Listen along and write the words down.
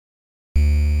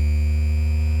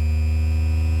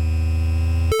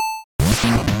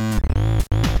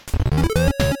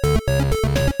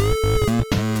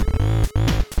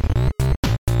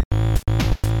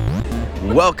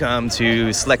Welcome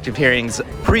to Selective Hearing's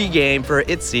pregame for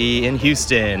ITZY in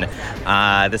Houston.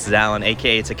 This is Alan,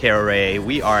 aka Takeo Ray.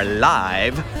 We are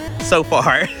live so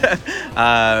far,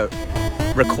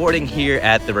 recording here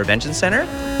at the Revention Center.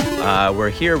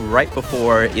 We're here right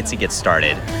before ITZY gets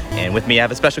started. And with me, I have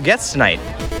a special guest tonight.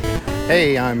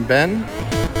 Hey, I'm Ben.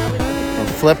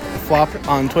 Flip Flop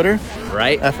on Twitter.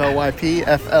 Right? FLYP,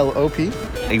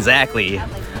 FLOP. Exactly.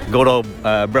 Good old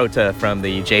Brota from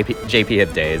the JP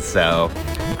Hip days. So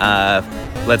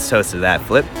let's toast to that,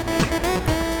 Flip.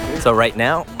 So right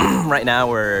now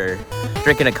we're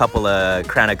drinking a couple of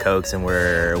Crown of Cokes and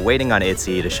we're waiting on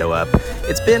ITZY to show up.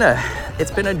 It's been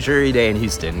a dreary day in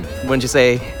Houston, wouldn't you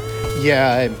say?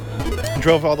 Yeah, I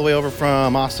drove all the way over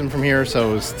from Austin from here,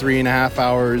 so it was 3.5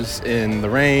 hours in the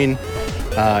rain,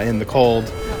 in the cold,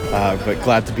 but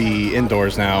glad to be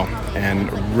indoors now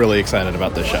and really excited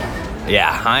about this show.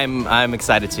 Yeah, I'm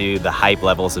excited too. The hype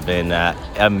levels have been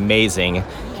amazing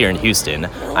here in Houston.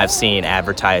 I've seen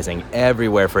advertising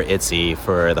everywhere for ITZY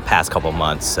for the past couple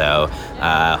months, so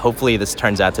hopefully this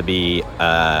turns out to be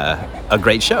a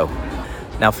great show.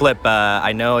 Now, Flip,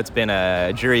 I know it's been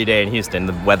a dreary day in Houston.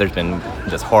 The weather's been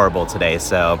just horrible today,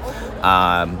 so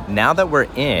now that we're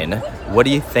in, what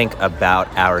do you think about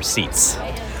our seats?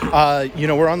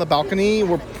 We're on the balcony.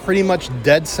 We're pretty much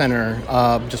dead center,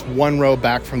 just one row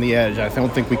back from the edge. I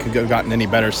don't think we could have gotten any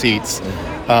better seats.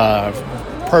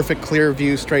 Perfect clear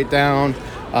view straight down.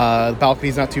 The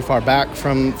balcony's not too far back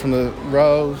from the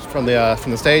rows, from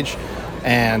the stage.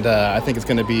 And I think it's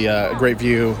going to be a great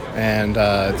view, and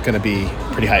it's going to be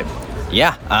pretty hype.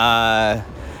 Yeah.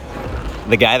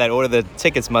 The guy that ordered the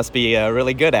tickets must be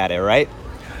really good at it, right?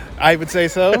 I would say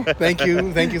so. Thank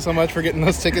you. Thank you so much for getting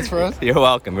those tickets for us. You're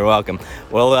welcome.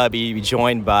 We'll be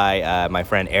joined by my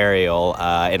friend Ariel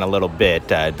in a little bit.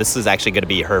 This is actually going to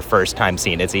be her first time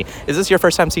seeing ITZY. Is this your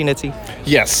first time seeing ITZY?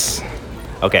 Yes.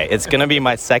 Okay, it's going to be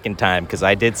my second time because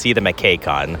I did see them at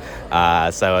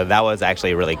KCON. So that was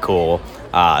actually really cool.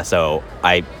 So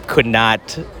I could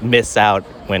not miss out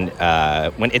when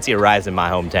ITZY arrives in my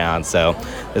hometown. So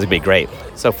this would be great.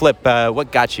 So Flip,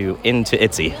 what got you into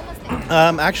ITZY?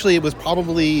 Actually, it was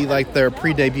probably like their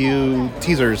pre-debut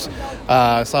teasers.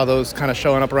 I saw those kind of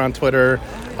showing up around Twitter.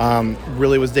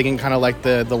 Really was digging kind of like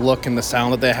the look and the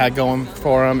sound that they had going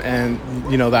for them. And,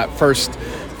 that first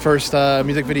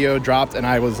music video dropped and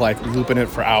I was like looping it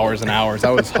for hours and hours.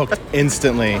 I was hooked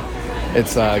instantly.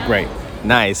 It's great.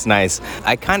 Nice.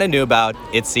 I kind of knew about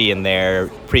ITZY in their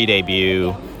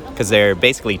pre-debut because they're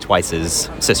basically Twice's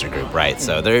sister group, right?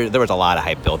 So there was a lot of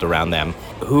hype built around them.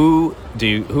 Who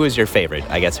is your favorite?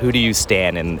 I guess who do you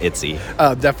stan in ITZY?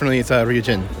 Definitely it's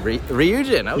Ryujin.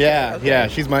 Ryujin. Okay, yeah.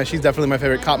 She's definitely my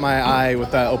favorite. Caught my eye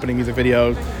with that opening music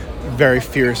video. Very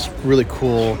fierce, really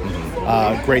cool,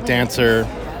 great dancer.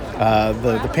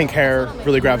 The pink hair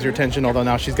really grabs your attention, although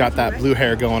now she's got that blue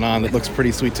hair going on that looks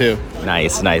pretty sweet too.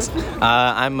 Nice. I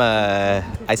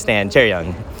stan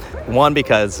Chaeryeong. One,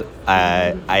 because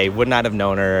I would not have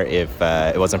known her if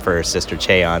it wasn't for her sister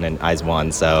Chaeyeon and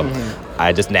IZ*ONE, so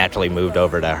I just naturally moved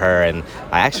over to her, and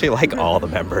I actually like all the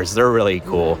members. They're really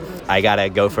cool. I gotta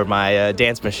go for my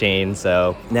dance machine,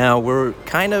 so now we're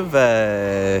kind of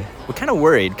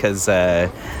worried because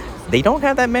they don't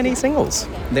have that many singles.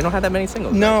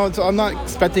 No, I'm not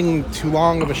expecting too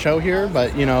long of a show here,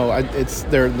 but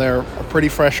they're a pretty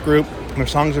fresh group. Their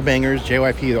songs are bangers.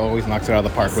 JYP always knocks it out of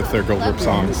the park with their girl group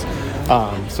songs.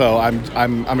 So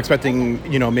I'm expecting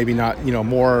maybe not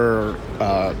more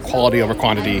quality over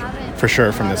quantity for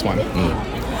sure from this one.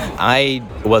 I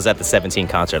was at the 17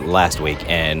 concert last week,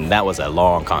 and that was a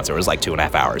long concert. It was like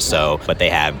 2.5 hours. So, but they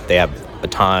have a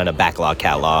ton of backlog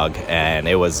catalog, and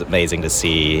it was amazing to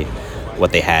see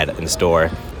what they had in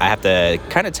store. I have to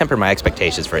kind of temper my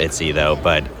expectations for ITZY though,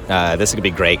 but this is gonna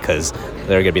be great because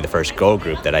they're gonna be the first girl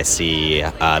group that I see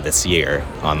this year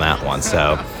on that one.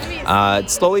 So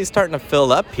it's slowly starting to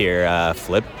fill up here.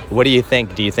 Flip, what do you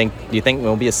think? Do you think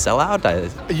we'll be a sellout?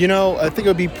 I think it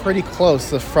would be pretty close.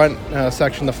 The front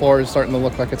section, the floor is starting to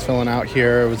look like it's filling out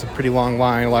here. It was a pretty long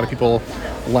line. A lot of people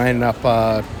lining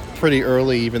up pretty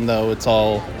early, even though it's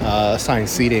all assigned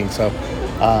seating. So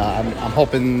I'm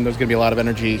hoping there's going to be a lot of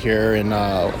energy here and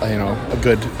a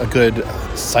good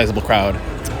sizable crowd.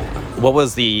 What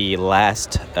was the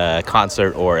last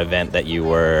concert or event that you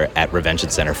were at Revention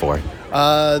Center for?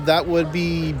 That would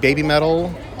be Baby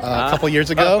Metal a couple years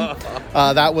ago.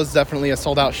 That was definitely a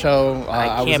sold out show.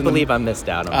 I can't believe I missed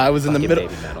out on I was in the middle.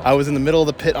 Baby Metal. I was in the middle of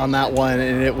the pit on that one,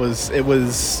 and it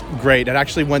was great. It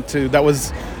actually that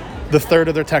was the third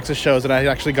of their Texas shows, and I had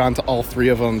actually gone to all three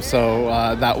of them. So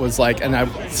that was and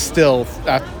I still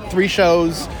 3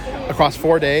 shows across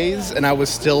 4 days, and I was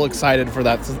still excited for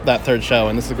that third show,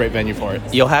 and this is a great venue for it.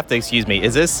 You'll have to excuse me.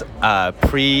 Is this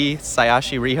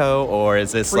pre-Sayashi Riho, or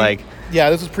is this Yeah,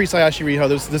 this is pre-Sayashi Riho.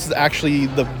 This is actually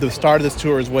the start of this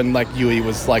tour is when like Yui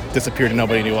was like disappeared and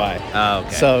nobody knew why. Oh,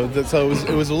 okay. So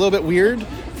it was a little bit weird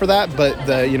for that, but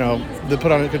they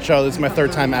put on a good show. This is my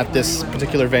third time at this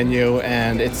particular venue,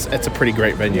 and it's a pretty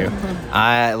great venue.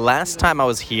 Last time I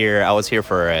was here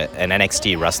for an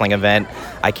NXT wrestling event.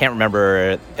 I can't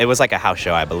remember. It was like a house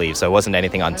show, I believe, so it wasn't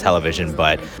anything on television,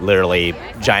 but literally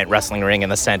giant wrestling ring in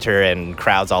the center and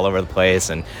crowds all over the place.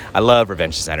 And I love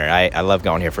Revenge Center. I love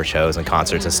going here for shows and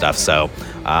concerts and stuff. So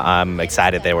I'm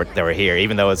excited they were here,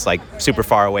 even though it's like super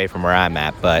far away from where I'm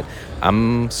at. But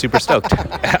I'm super stoked.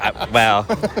 well,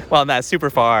 not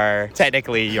super far.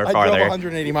 Technically, you're farther. I drove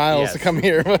 180 miles to come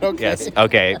here, but okay. Yes.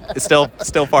 Okay. Still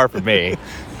far from me.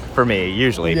 For me,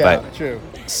 usually. Yeah, but true.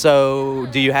 So,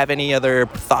 do you have any other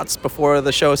thoughts before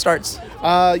the show starts?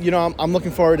 I'm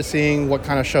looking forward to seeing what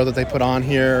kind of show that they put on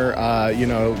here.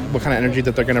 What kind of energy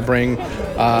that they're going to bring.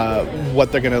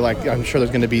 What they're going to like. I'm sure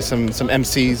there's going to be some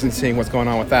MCs and seeing what's going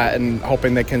on with that, and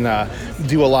hoping they can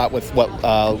do a lot with what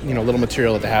little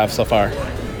material that they have so far.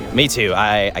 Me too.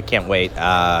 I can't wait.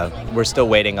 We're still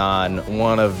waiting on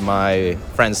one of my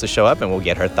friends to show up, and we'll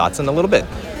get her thoughts in a little bit.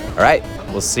 All right.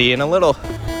 We'll see you in a little.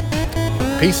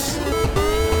 Peace.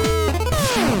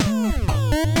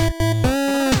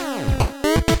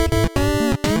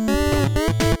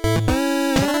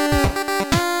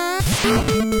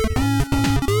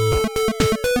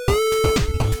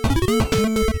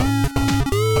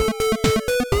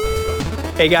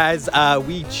 Hey guys,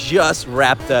 we just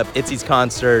wrapped up ITZY's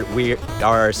concert. We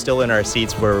are still in our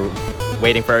seats. We're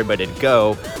waiting for everybody to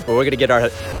go, but we're gonna get our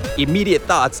immediate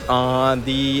thoughts on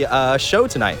the show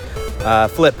tonight.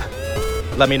 Flip,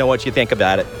 let me know what you think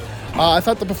about it. I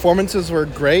thought the performances were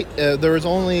great. There was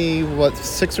only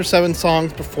 6 or 7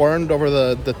 songs performed over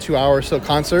the 2 hour or so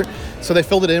concert, so they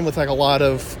filled it in with like a lot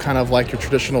of kind of like your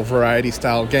traditional variety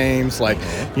style games, like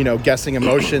guessing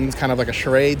emotions, kind of like a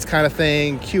charades kind of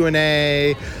thing,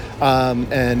 Q&A,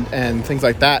 and things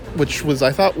like that, which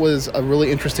I thought was a really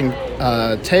interesting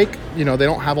take. They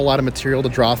don't have a lot of material to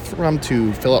draw from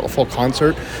to fill out a full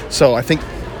concert, so I think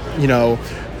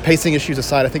pacing issues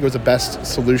aside, I think it was the best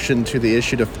solution to the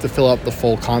issue to fill out the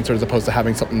full concert as opposed to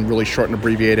having something really short and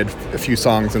abbreviated, a few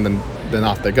songs, and then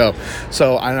off they go.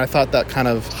 So I thought that kind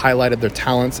of highlighted their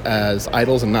talents as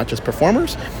idols and not just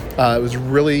performers. It was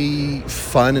really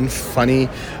fun and funny.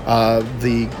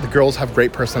 The girls have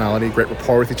great personality, great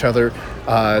rapport with each other.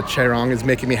 Chaeryeong is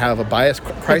making me have a bias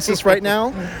crisis right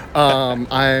now.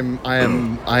 I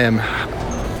am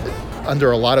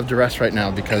under a lot of duress right now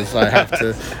because I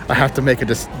have to make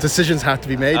decisions have to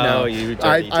be made now.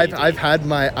 I've had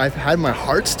my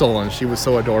heart stolen. She was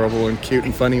so adorable and cute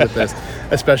and funny with this,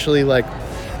 especially like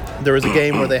there was a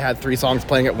game where they had 3 songs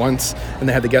playing at once and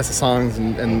they had to guess the songs,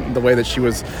 and the way that she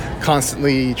was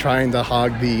constantly trying to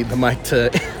hog the mic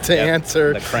to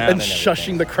answer and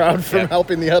shushing the crowd from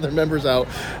helping the other members out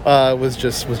was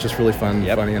just really fun and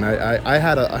funny, and I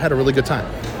had a really good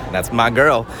time. That's my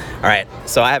girl. All right,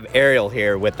 so I have Ariel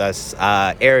here with us.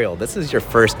 Ariel, this is your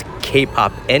first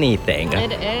K-pop anything.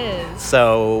 It is.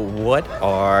 So what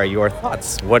are your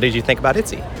thoughts? What did you think about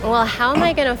ITZY? Well, how am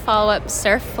I going to follow up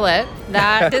Surf Flip?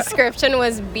 That description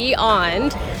was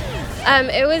beyond.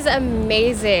 It was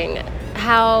amazing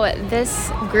how this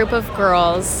group of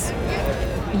girls,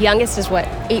 youngest is what,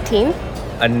 18?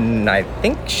 And I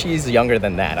think she's younger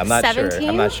than that. I'm not 17? sure.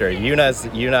 I'm not sure.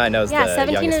 Yuna I know is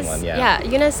the youngest one. Yeah,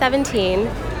 Yuna's 17.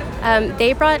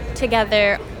 They brought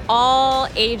together all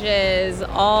ages,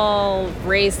 all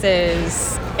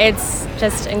races. It's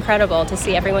just incredible to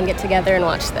see everyone get together and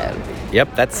watch them.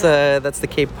 Yep, that's the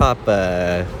K-pop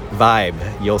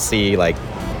vibe. You'll see like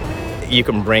you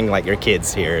can bring like your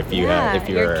kids here if you're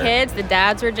your kids. The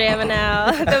dads were jamming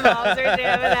out. The moms were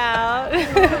jamming out.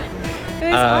 It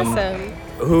was awesome.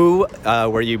 Who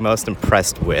were you most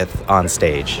impressed with on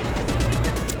stage?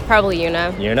 Probably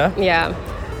Yuna. Yuna? Yeah.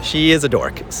 She is a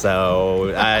dork,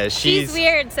 so she's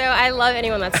weird. So I love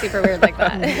anyone that's super weird like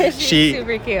that. She's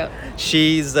super cute.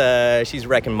 She's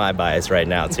wrecking my bias right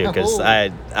now too, because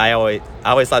I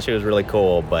always thought she was really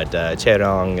cool, but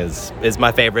Chaeryeong is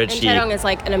my favorite. And Chaeryeong is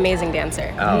like an amazing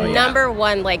dancer. Oh, yeah. Number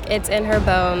one, like it's in her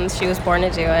bones. She was born to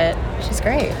do it. She's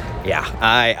great. Yeah,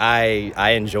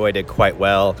 I enjoyed it quite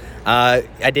well.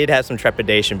 I did have some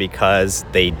trepidation because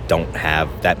they don't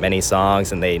have that many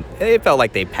songs, and it felt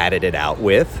like they padded it out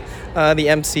with the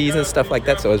MCs and stuff like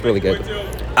that, so it was really good.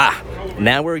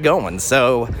 Now we're going,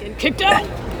 so... Getting kicked out!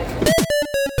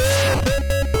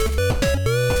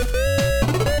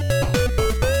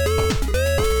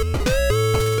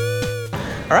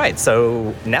 All right,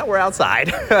 so now we're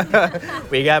outside.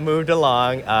 We got moved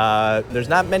along. There's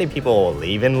not many people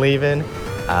leaving.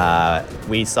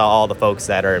 We saw all the folks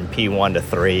that are in P1 to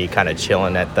 3 kind of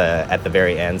chilling at the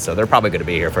very end, so they're probably going to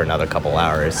be here for another couple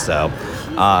hours. So,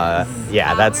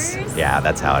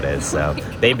 that's how it is. So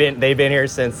they've been here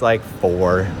since like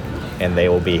 4, and they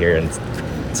will be here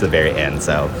to the very end.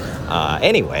 So,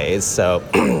 anyways, so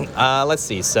let's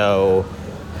see. So,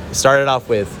 started off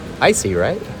with Icy,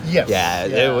 right? Yes.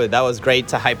 Yeah. That was great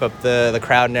to hype up the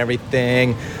crowd and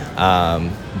everything.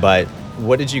 But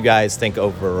what did you guys think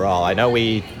overall? I know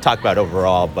we talked about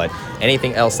overall, but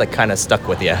anything else that kind of stuck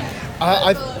with you?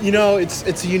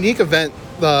 It's a unique event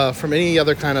from any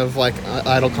other kind of like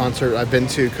Idol concert I've been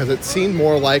to, because it seemed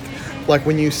more like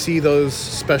when you see those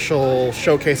special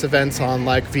showcase events on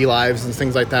like V-Lives and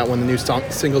things like that, when the new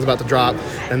single's about to drop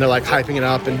and they're like hyping it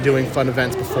up and doing fun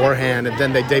events beforehand, and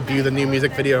then they debut the new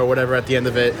music video or whatever at the end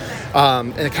of it.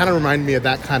 And it kind of reminded me of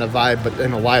that kind of vibe, but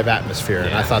in a live atmosphere.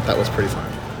 And I thought that was pretty fun.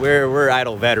 We're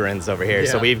Idol veterans over here,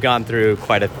 so we've gone through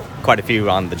quite a few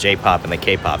on the J-pop and the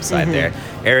K-pop side there.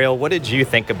 Ariel, what did you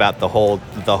think about the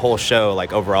whole show?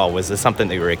 Like overall, was this something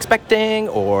that you were expecting,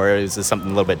 or is this something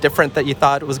a little bit different that you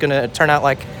thought it was going to turn out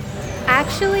like?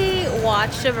 Actually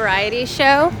watched a variety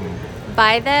show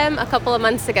by them a couple of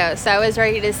months ago, so I was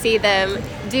ready to see them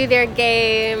do their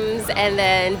games and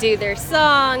then do their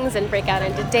songs and break out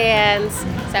into dance.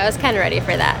 So I was kind of ready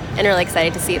for that and really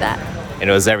excited to see that. And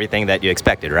it was everything that you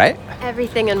expected, right?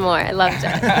 Everything and more. I loved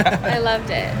it. I loved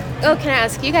it. Oh, can I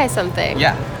ask you guys something?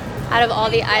 Yeah. Out of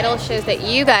all the Idol shows that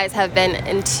you guys have been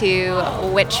into,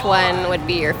 which one would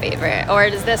be your favorite? Or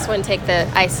does this one take the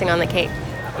icing on the cake?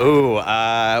 Ooh,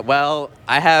 well,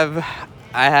 I have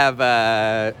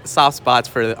soft spots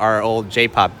for our old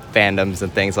J-pop fandoms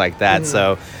and things like that.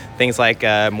 So things like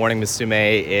Morning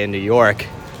Musume in New York,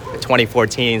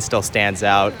 2014 still stands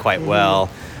out quite well.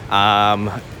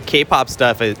 K-pop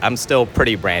stuff, I'm still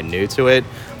pretty brand new to it,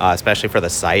 especially for the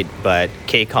site, but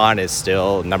KCON is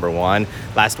still number one.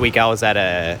 Last week I was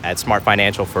at Smart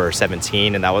Financial for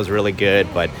 17, and that was really good,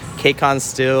 but KCON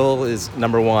still is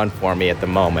number one for me at the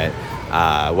moment.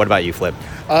 What about you, Flip?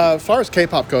 As far as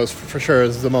K-pop goes, for sure,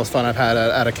 is the most fun I've had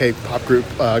at a K-pop group,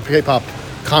 K-pop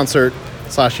concert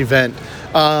 / event.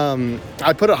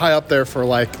 I put it high up there for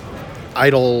like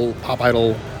pop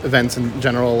idol events in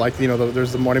general. Like,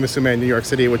 there's the Morning Musume in New York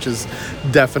City, which is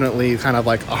definitely kind of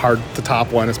like a hard to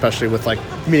top one, especially with like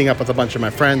meeting up with a bunch of my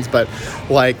friends. But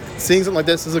like seeing something like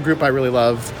this is a group I really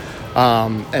love.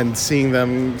 And seeing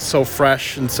them so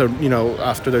fresh and so,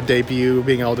 after their debut,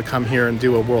 being able to come here and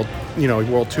do a world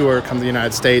tour, come to the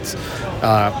United States,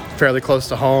 fairly close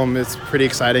to home, is pretty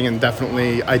exciting, and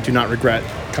definitely I do not regret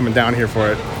coming down here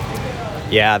for it.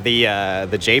 Yeah,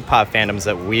 the J-pop fandoms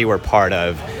that we were part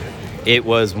of, it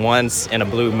was once in a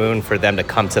blue moon for them to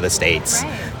come to the States.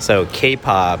 Right. So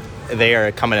K-pop, they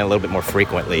are coming in a little bit more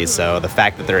frequently. So the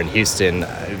fact that they're in Houston,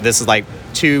 this is like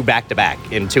 2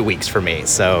 back-to-back in 2 weeks for me.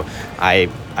 So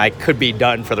I could be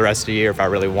done for the rest of the year if I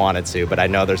really wanted to, but I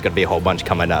know there's going to be a whole bunch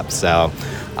coming up. So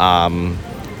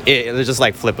it was just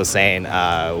like Flip was saying,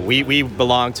 we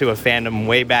belonged to a fandom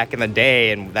way back in the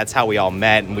day, and that's how we all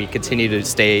met, and we continue to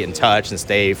stay in touch and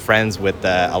stay friends with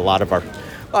a lot of our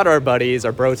buddies,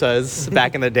 our brotas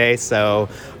back in the day. So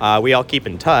we all keep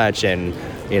in touch, and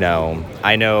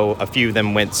I know a few of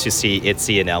them went to see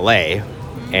ITZY in LA,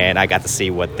 and I got to see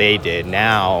what they did.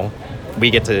 Now we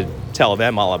get to tell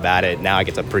them all about it. Now I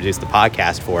get to produce the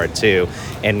podcast for it too,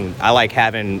 and I like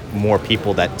having more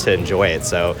people to enjoy it.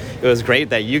 So it was great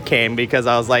that you came, because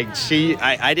I was like,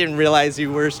 I didn't realize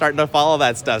you were starting to follow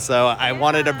that stuff, so I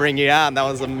wanted to bring you out, and that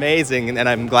was amazing, and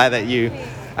I'm glad that you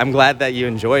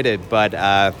enjoyed it.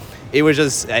 But it was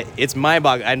just, it's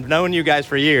mind-boggling. I've known you guys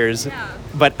for years,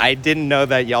 but I didn't know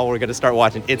that y'all were going to start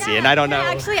watching ITZY, and I don't know. Can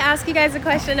I actually ask you guys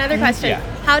another question? Yeah.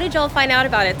 How did y'all find out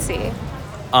about ITZY?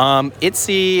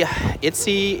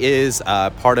 ITZY is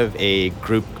part of a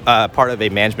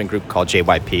management group called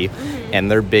JYP,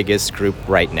 and their biggest group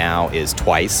right now is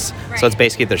TWICE. Right. So it's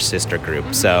basically their sister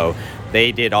group. So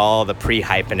they did all the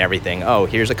pre-hype and everything. Oh,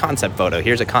 here's a concept photo,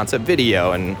 here's a concept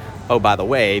video, and oh, by the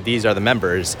way, these are the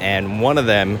members. And one of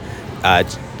them,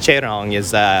 Chaeryeong,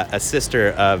 is a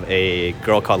sister of a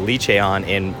girl called Lee Chaeyeon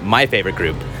in my favorite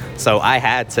group. So I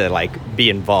had to be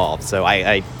involved. So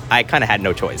I kind of had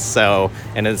no choice. So,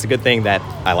 and it's a good thing that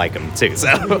I like them too.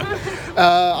 So,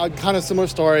 kind of similar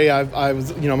story. I'm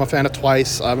a fan of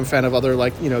TWICE. I'm a fan of other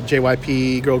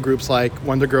JYP girl groups like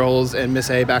Wonder Girls and Miss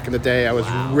A back in the day. I was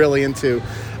really into.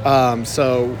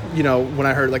 So when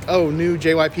I heard new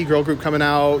JYP girl group coming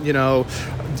out,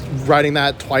 riding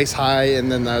that twice high,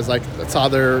 and then I was like, saw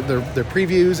their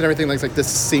previews and everything. Like this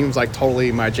seems like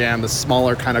totally my jam. The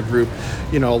smaller kind of group,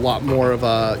 a lot more of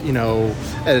a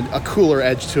a cooler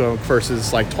edge to them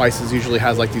versus like Twice's usually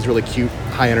has like these really cute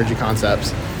high energy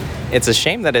concepts. It's a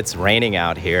shame that it's raining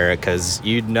out here because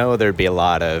there'd be a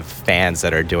lot of fans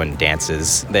that are doing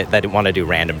dances that want to do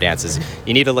random dances.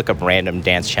 You need to look up random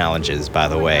dance challenges, by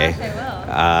the way.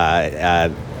 I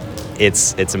will.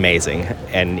 It's amazing,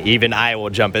 and even I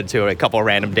will jump into a couple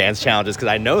random dance challenges because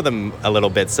I know them a little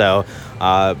bit. So,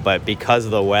 but because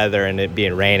of the weather and it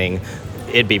being raining,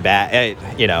 it'd be bad.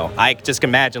 I just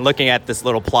imagine looking at this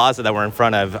little plaza that we're in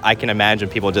front of. I can imagine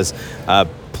people just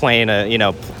playing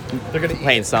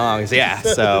playing songs. Yeah.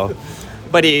 So,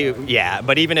 but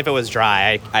even if it was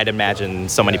dry, I'd imagine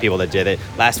so many people that did it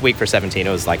last week for 17.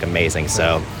 It was like amazing.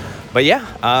 So. But yeah,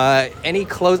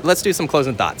 let's do some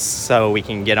closing thoughts so we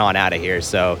can get on out of here.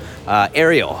 So,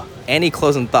 Ariel, any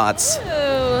closing thoughts?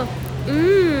 I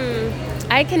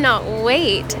cannot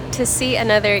wait to see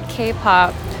another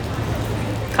K-pop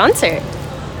concert.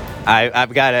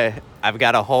 I've got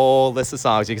a whole list of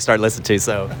songs you can start listening to.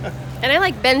 So, and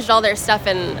I binged all their stuff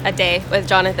in a day with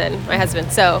Jonathan, my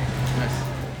husband. So.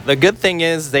 The good thing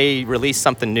is they released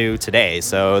something new today,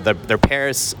 so their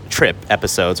Paris trip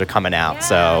episodes are coming out. Yeah,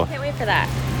 so I can't wait for that.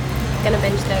 Gonna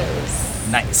binge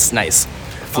those. Nice.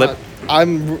 Flip.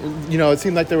 It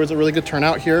seemed like there was a really good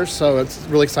turnout here, so it's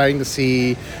really exciting to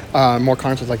see more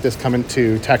concerts like this coming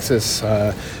to Texas.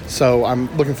 So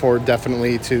I'm looking forward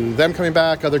definitely to them coming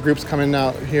back, other groups coming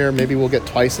out here. Maybe we'll get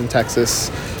Twice in Texas.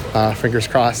 Fingers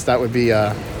crossed. That would be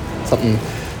something,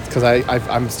 because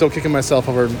I'm still kicking myself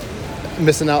over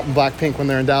missing out on Blackpink when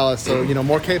they're in Dallas. So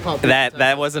more K-pop.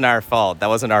 That wasn't our fault.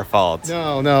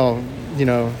 No.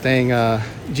 Dang,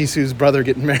 Jisoo's brother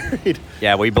getting married.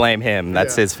 Yeah, we blame him.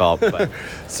 That's his fault. But.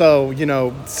 So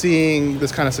seeing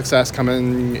this kind of success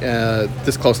coming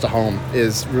this close to home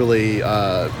is really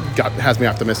has me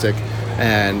optimistic,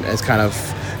 and has kind of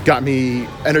got me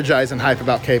energized and hype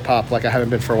about K-pop like I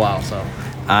haven't been for a while. So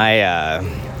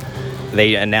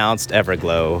they announced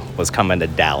Everglow was coming to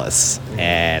Dallas,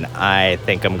 and I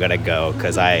think I'm gonna go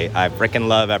because I freaking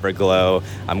love Everglow.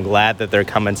 I'm glad that they're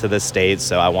coming to the States,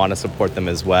 so I want to support them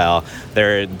as well.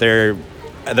 They're a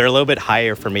little bit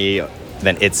higher for me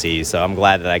than ITZY, so I'm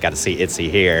glad that I got to see ITZY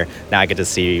here. Now I get to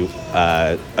see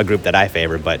a group that I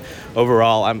favor, but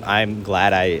overall, I'm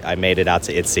glad I made it out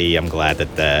to ITZY. I'm glad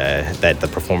that the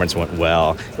performance went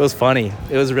well. It was funny.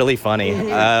 It was really funny.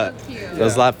 It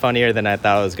was a lot funnier than I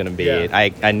thought it was going to be. Yeah. I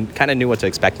kind of knew what to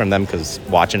expect from them because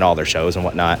watching all their shows and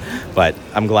whatnot, but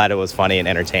I'm glad it was funny and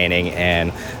entertaining,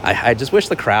 and I just wish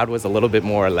the crowd was a little bit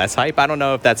more less hype. I don't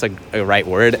know if that's a right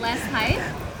word. Less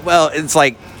hype? Well, it's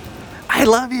like, I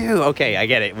love you. Okay, I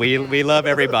get it. We love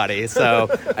everybody. So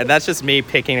that's just me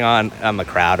picking on the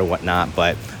crowd or whatnot.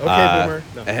 But okay, boomer.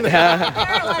 No. There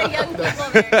are a lot of young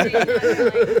people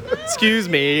there. Excuse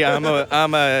me. I'm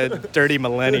a dirty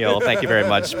millennial. Thank you very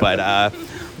much.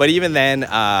 But even then,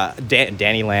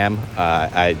 Danny Lam.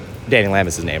 Danny Lam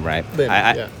is his name, right?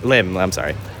 Lim. I'm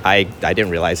sorry. I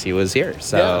didn't realize he was here,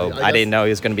 so I didn't know he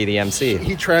was going to be the MC.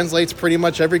 He translates pretty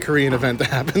much every Korean event that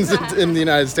happens in the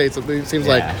United States. It seems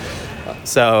like.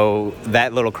 So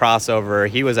that little crossover,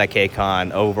 he was at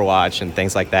KCON, Overwatch, and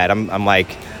things like that. I'm like,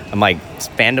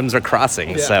 fandoms are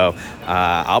crossing. Yeah. So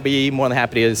I'll be more than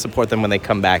happy to support them when they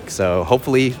come back. So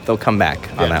hopefully they'll come back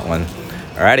on that one.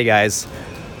 Alrighty, guys.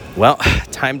 Well,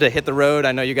 time to hit the road.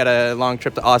 I know you got a long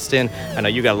trip to Austin. I know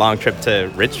you got a long trip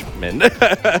to Richmond.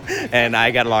 And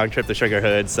I got a long trip to Sugar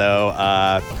Hood. So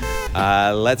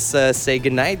let's say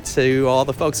goodnight to all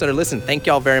the folks that are listening. Thank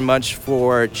y'all very much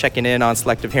for checking in on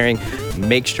Selective Hearing.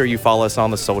 Make sure you follow us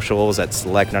on the socials at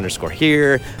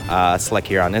select_here, select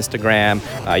here on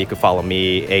Instagram. You can follow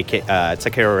me,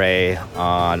 Takeru Ray,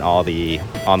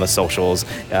 on the socials.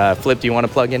 Flip, do you want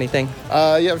to plug anything?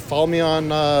 Follow me on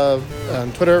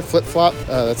Twitter, FlipFlop.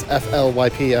 That's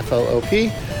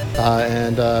FLYPFLOP,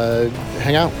 and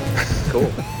hang out.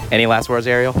 Cool. Any last words,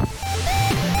 Ariel?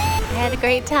 I had a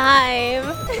great time.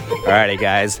 Alrighty,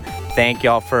 guys. Thank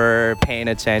y'all for paying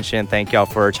attention. Thank y'all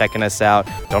for checking us out.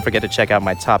 Don't forget to check out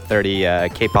my top 30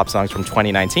 K-pop songs from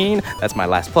 2019. That's my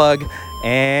last plug.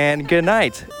 And good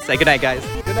night. Say good night, guys.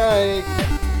 Good night.